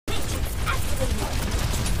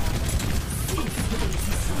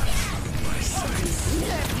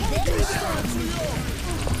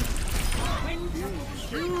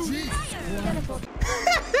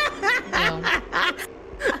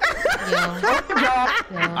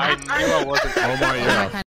I knew I wasn't. Oh my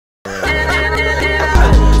god.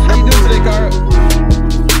 How you doing today, Cara?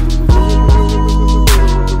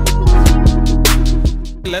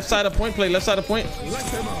 Left side of point, play left side of point.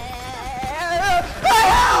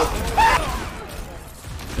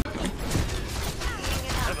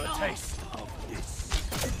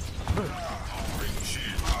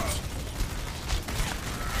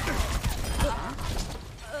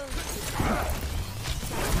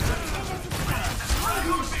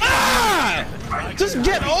 Just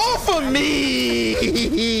get off of me!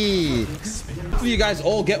 You guys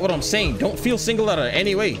all get what I'm saying. Don't feel singled out in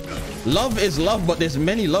any way. Love is love, but there's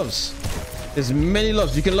many loves. There's many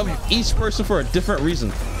loves. You can love each person for a different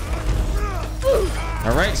reason.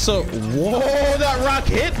 All right, so whoa, that rock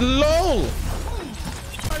hit low.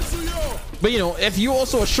 But you know, if you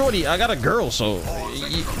also a shorty, I got a girl, so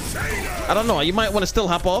I don't know. You might want to still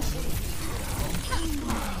hop off.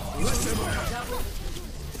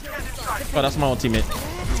 Oh, that's my own teammate.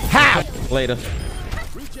 How? Later.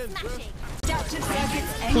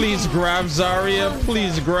 Please grab Zarya.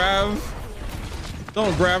 Please grab.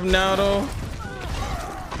 Don't grab now, though.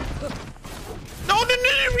 No,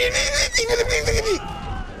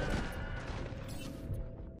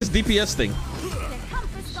 This DPS thing.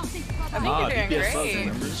 I think you're doing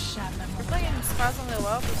great. We're playing surprisingly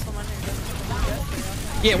well for someone who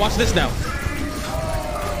doesn't. Yeah, watch this now.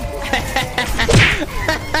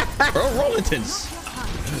 Bro, Rollingtons.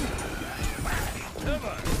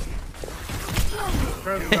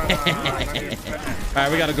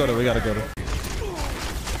 Alright, we gotta go to.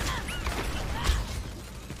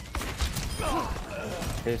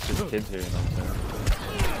 It's just kids here, you know what I'm saying?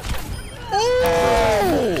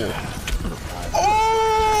 Oh!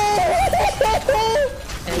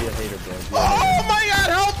 Oh my god,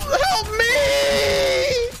 help me!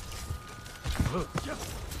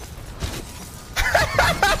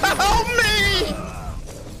 Help me!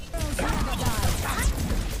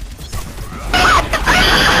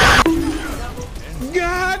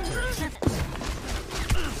 God!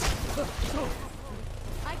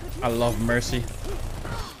 I love Mercy.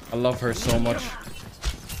 I love her so much.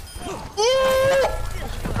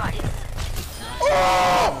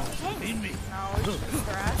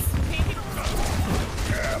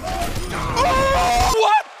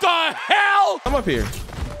 What the hell? I'm up here.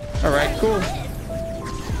 All right, cool.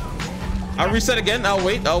 I'll reset again. I'll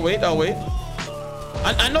wait. I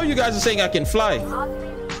know you guys are saying I can fly,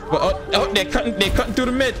 but they're cutting through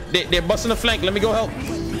the mid. They're busting the flank. Let me go help.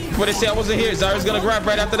 Before they say I wasn't here, Zarya's gonna grab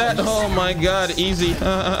right after that. Oh my god, easy.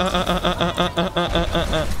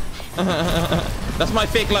 That's my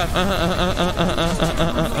fake laugh.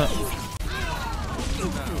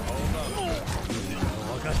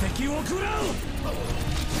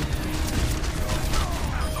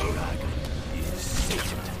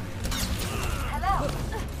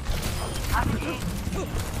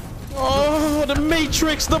 Oh, the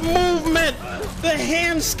matrix, the movement, the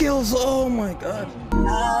hand skills. Oh my god.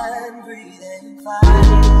 I'm breathing fire.